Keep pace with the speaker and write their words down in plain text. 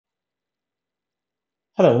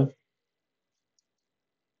Hello.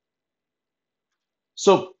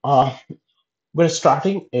 So we're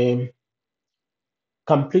starting a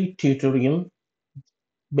complete tutorial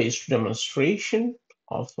based demonstration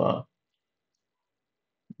of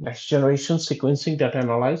next generation sequencing data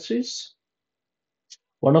analysis.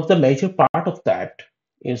 One of the major part of that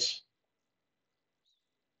is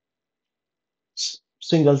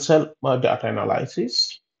single cell data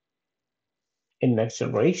analysis in next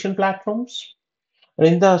generation platforms. And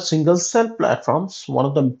in the single cell platforms, one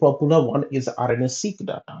of the popular one is RNA-seq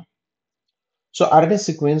data. So RNA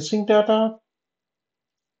sequencing data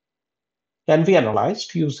can be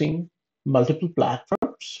analyzed using multiple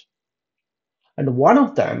platforms, and one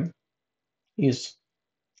of them is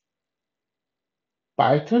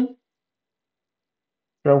Python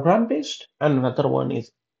program based, and another one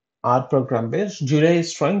is R program based. Julia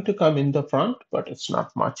is trying to come in the front, but it's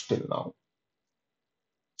not much till now.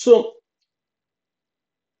 So,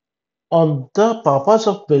 on the purpose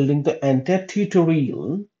of building the entire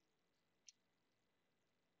tutorial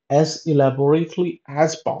as elaborately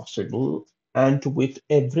as possible and with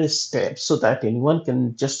every step so that anyone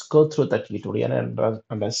can just go through the tutorial and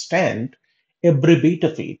understand every bit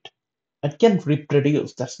of it and can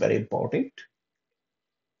reproduce. That's very important.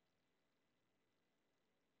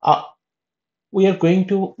 Uh, we are going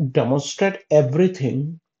to demonstrate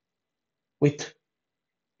everything with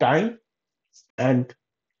time and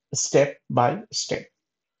step by step.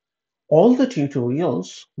 All the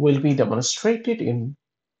tutorials will be demonstrated in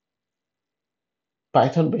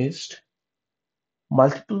Python-based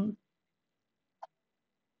multiple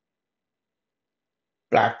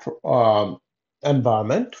platform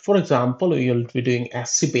environment. For example, you'll be doing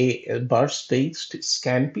SCBA burst-based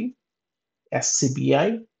Scanpy,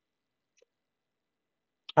 SCBI,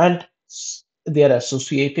 and their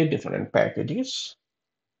associated different packages.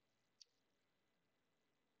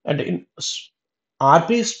 And in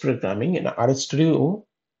R-based programming in RStudio,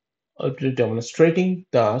 demonstrating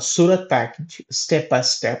the Surat package step by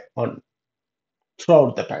step on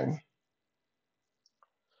throughout the time.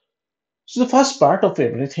 So the first part of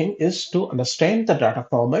everything is to understand the data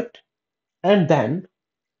format and then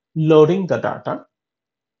loading the data.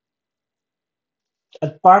 A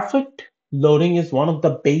perfect loading is one of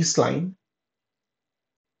the baseline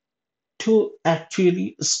to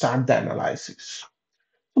actually start the analysis.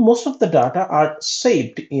 So most of the data are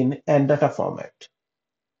saved in AnnData format.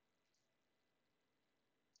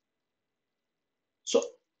 So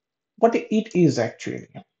what it is actually.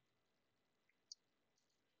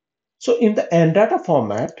 So in the AnnData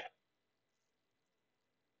format,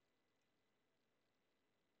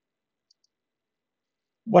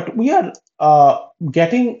 what we are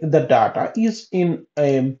getting the data is in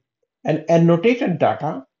an annotated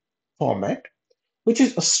data format, which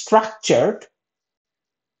is structured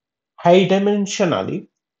high dimensionally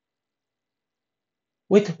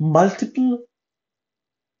with multiple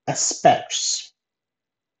aspects.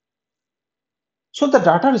 So the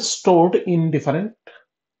data is stored in different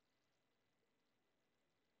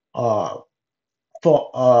uh,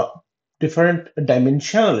 for different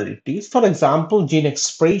dimensionalities. For example, gene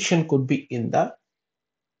expression could be in a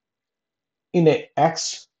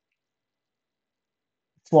X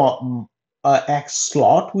for X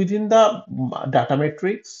slot within the data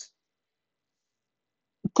matrix.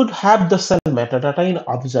 It could have the cell metadata in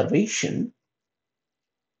observation.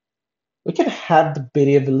 We can have the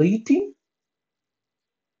variability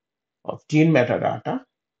of gene metadata,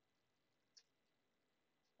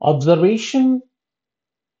 observation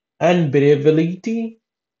and variability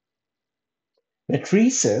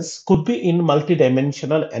matrices could be in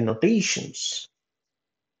multidimensional annotations.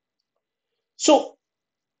 So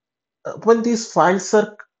when these files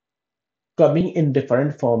are coming in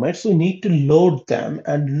different formats, we need to load them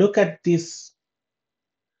and look at these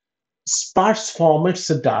sparse formats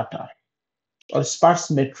data or sparse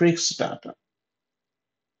matrix data.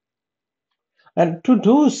 And to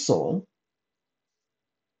do so,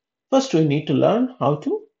 first we need to learn how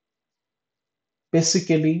to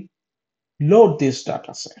basically load these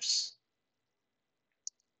data sets.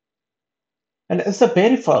 And as the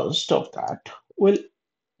very first of that, we'll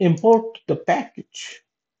import the package.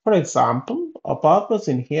 For example, our purpose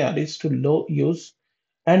in here is to use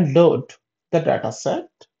and load the data set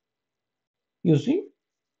using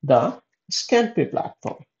the Scanpy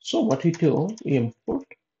platform. So what we do, we import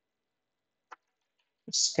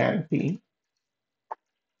Scanpy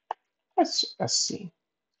as SC.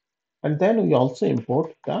 And then we also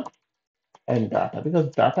import the AnnData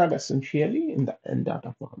because data is essentially in the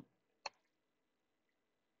AnnData form.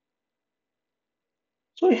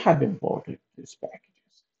 So we have imported these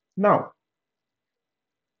packages. Now,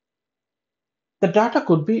 The data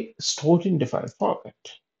could be stored in different format.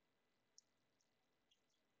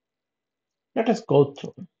 Let us go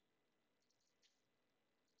through.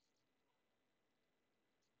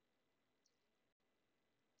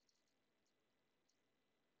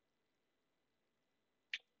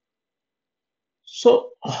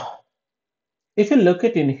 So if you look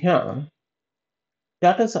at in here,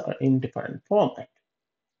 data are in different format.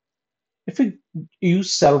 If you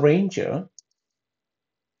use cell ranger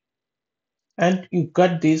and you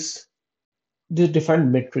got the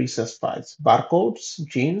different matrices files, barcodes,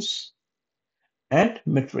 genes, and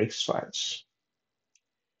matrix files.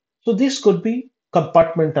 So this could be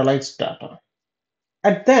compartmentalized data.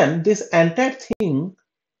 And then this entire thing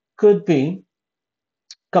could be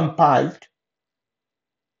compiled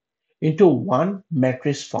into one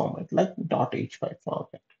matrix format like .h5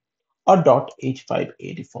 format or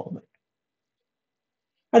 .h580 format.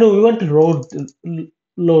 And we want to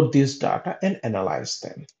load this data and analyze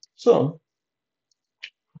them. So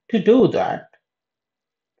to do that,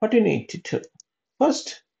 what you need to do?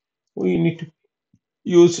 First, we need to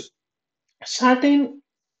use certain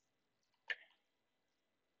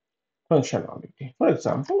functionality. For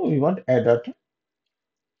example, we want editor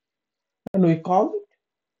and we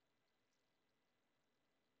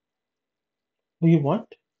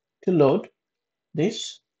want to load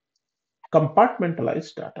this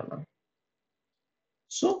compartmentalized data now.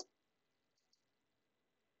 So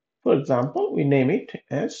for example, we name it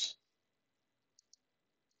as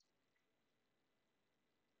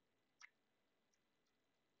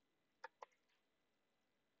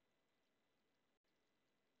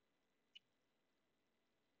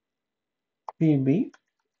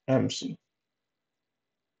PBMC.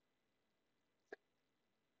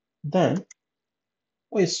 Then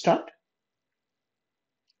we start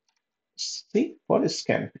C for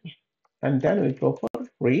Scanpy. And then we go for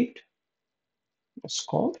read. It's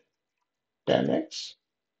called 10x.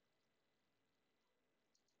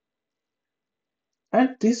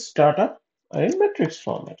 And this data are in matrix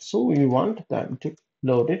format. So we want them to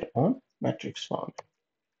load it on matrix format.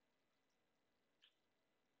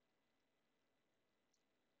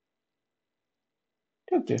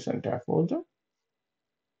 Take this entire folder.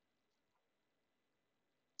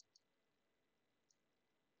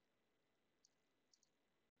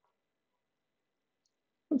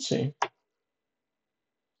 Let's see.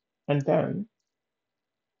 And then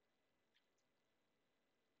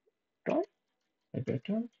try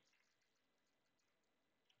editor.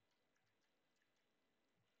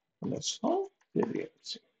 Let's call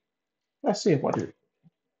PBMC. Let's see what it is.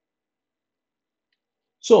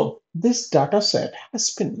 So this data set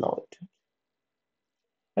has been loaded.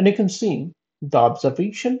 And you can see the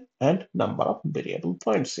observation and number of variable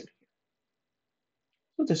points in here.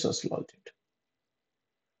 So this is loaded.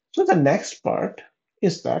 So the next part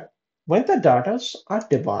is that when the data are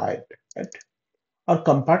divided or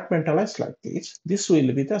compartmentalized like this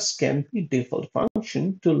will be the Scanpy default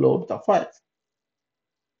function to load the file.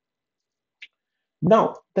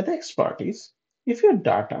 Now the next part is if your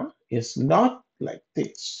data is not like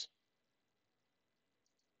this.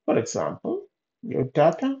 For example, your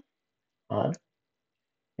data are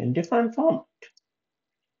in different format.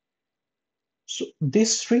 So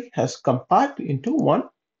this tree has compiled into one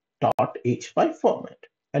 .h5 format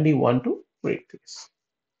and you want to read this.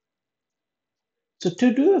 So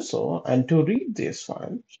to do so and to read these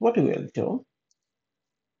files, what we will do,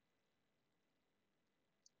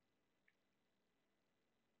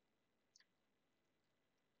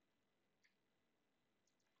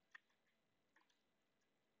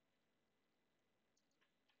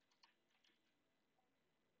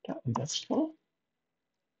 underscore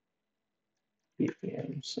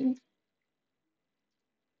ppmc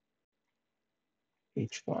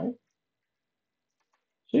h5.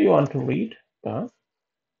 So you want to read the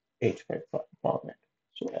h5 format.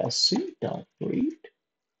 So sc.read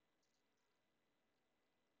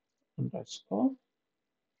underscore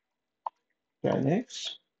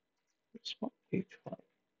 10x h5.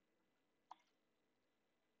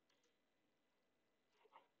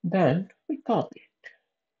 Then we copy it,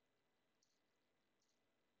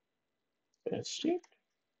 paste it,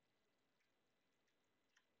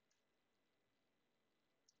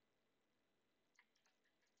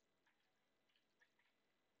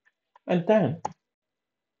 and then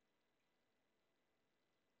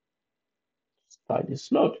file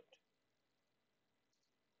is loaded.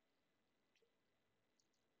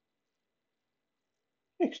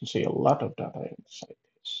 You can see a lot of data inside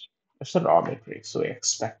this. It's a raw matrix, so we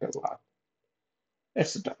expect a lot.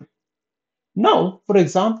 It's done. Now, for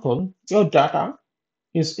example, your data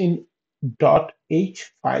is in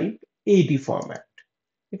 .h5 AD format.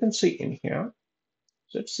 You can see in here.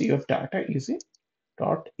 So see your data is in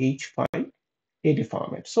 .h5 AD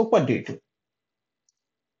format. So what do you do?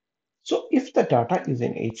 So if the data is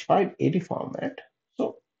in H5 AD format,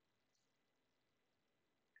 so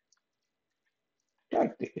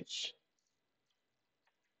like this.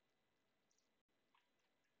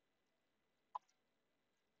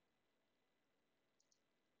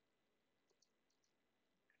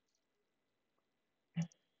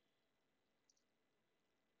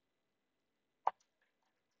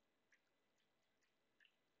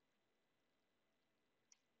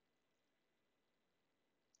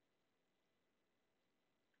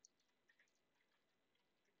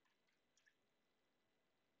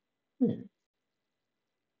 Hmm,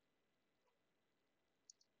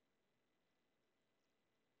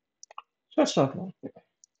 so that's not wrong.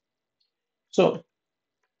 So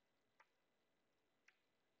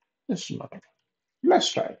this is not wrong.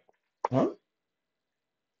 Let's try it. Huh?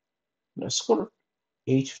 Let's go to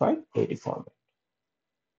H5 AD format.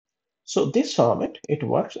 So this format, it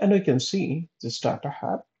works, and we can see this data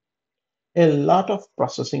have a lot of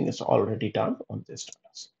processing is already done on this data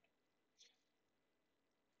set.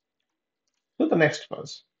 So the next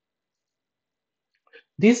was,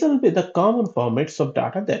 these will be the common formats of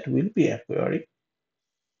data that will be appearing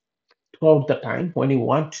throughout the time when you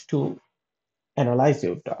want to analyze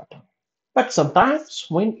your data. But sometimes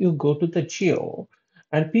when you go to the geo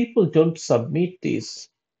and people don't submit these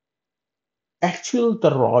actual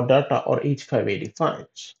the raw data or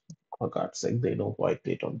H585s, for God's sake, they know why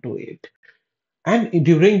they don't do it. And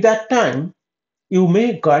during that time, you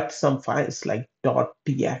may get some files like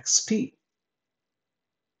 .txt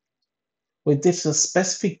with this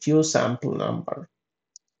specific geosample number.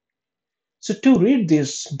 So to read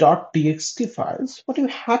these .txt files, what you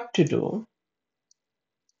have to do,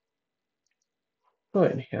 go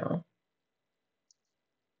in here,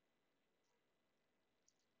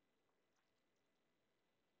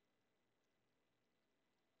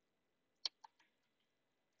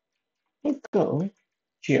 and go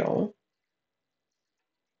geo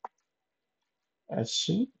sc.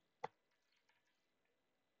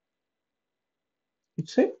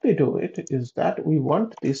 Simply do it is that we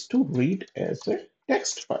want this to read as a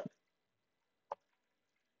text file.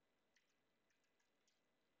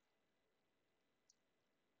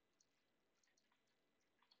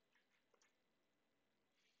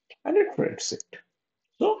 And it reads it.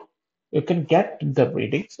 So you can get the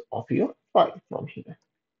readings of your file from here.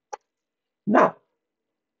 Now,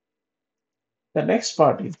 the next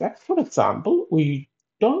part is that, for example, we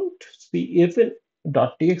don't see even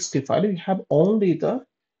 .txt file, we have only the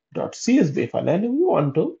 .csv file, and we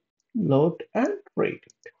want to load and read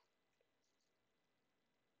it.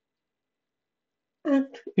 And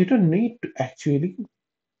you don't need to actually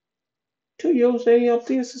to use any of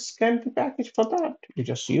this Scanpy package for that. You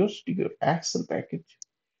just use your Excel package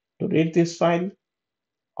to read this file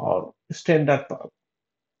or standard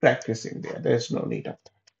practice in there. There's no need of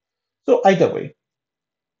that. So either way,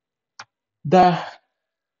 the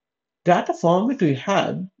data format we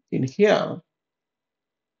have in here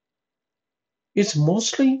is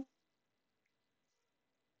mostly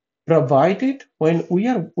provided when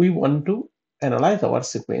we want to analyze our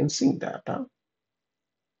sequencing data,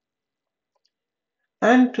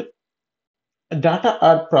 and data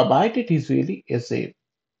are provided usually as a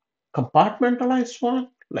compartmentalized one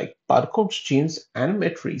like barcodes, genes, and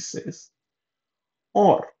matrices,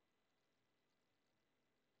 or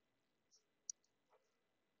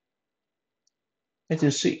as you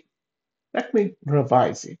see, let me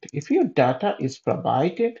revise it. If your data is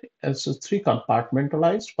provided as a three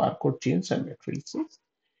compartmentalized barcode, genes, and matrices,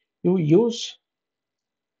 you use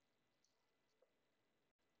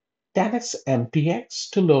 10x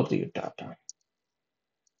MPX to load your data.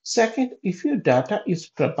 Second, if your data is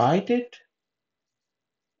provided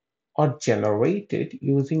or generated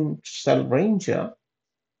using cell ranger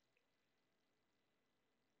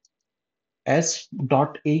as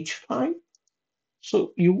 .h5,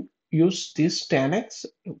 so you use this 10x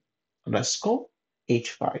underscore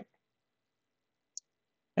h5.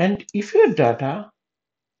 And if your data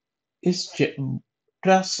is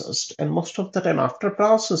processed, and most of the time after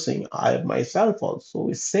processing, I myself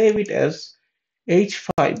also save it as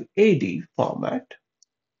H5AD format,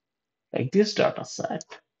 like this data set,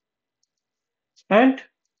 and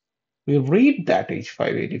we read that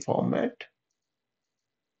H5AD format.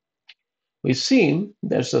 We see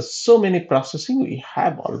there's so many processing we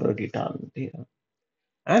have already done there,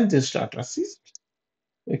 and this data set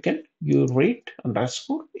we can you read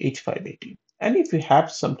underscore H5AD. And if you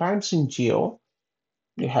have sometimes in geo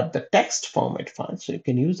You have the text format file, so you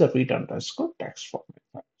can use the read underscore text format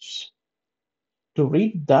files to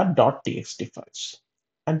read the .txt files.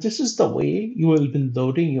 And this is the way you will be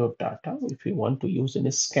loading your data if you want to use in a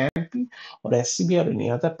Scanpy or SCB or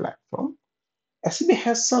any other platform. SCB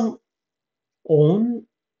has some own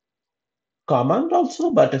command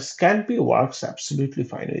also, but Scanpy works absolutely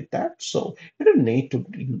fine with that. So you don't need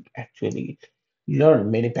to actually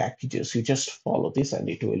learn many packages. You just follow this and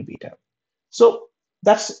it will be done. So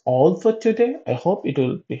that's all for today. I hope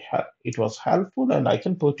it was helpful and I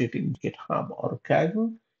can put it in GitHub or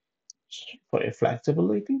Kaggle for a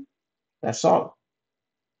flexibility. That's all.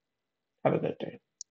 Have a good day.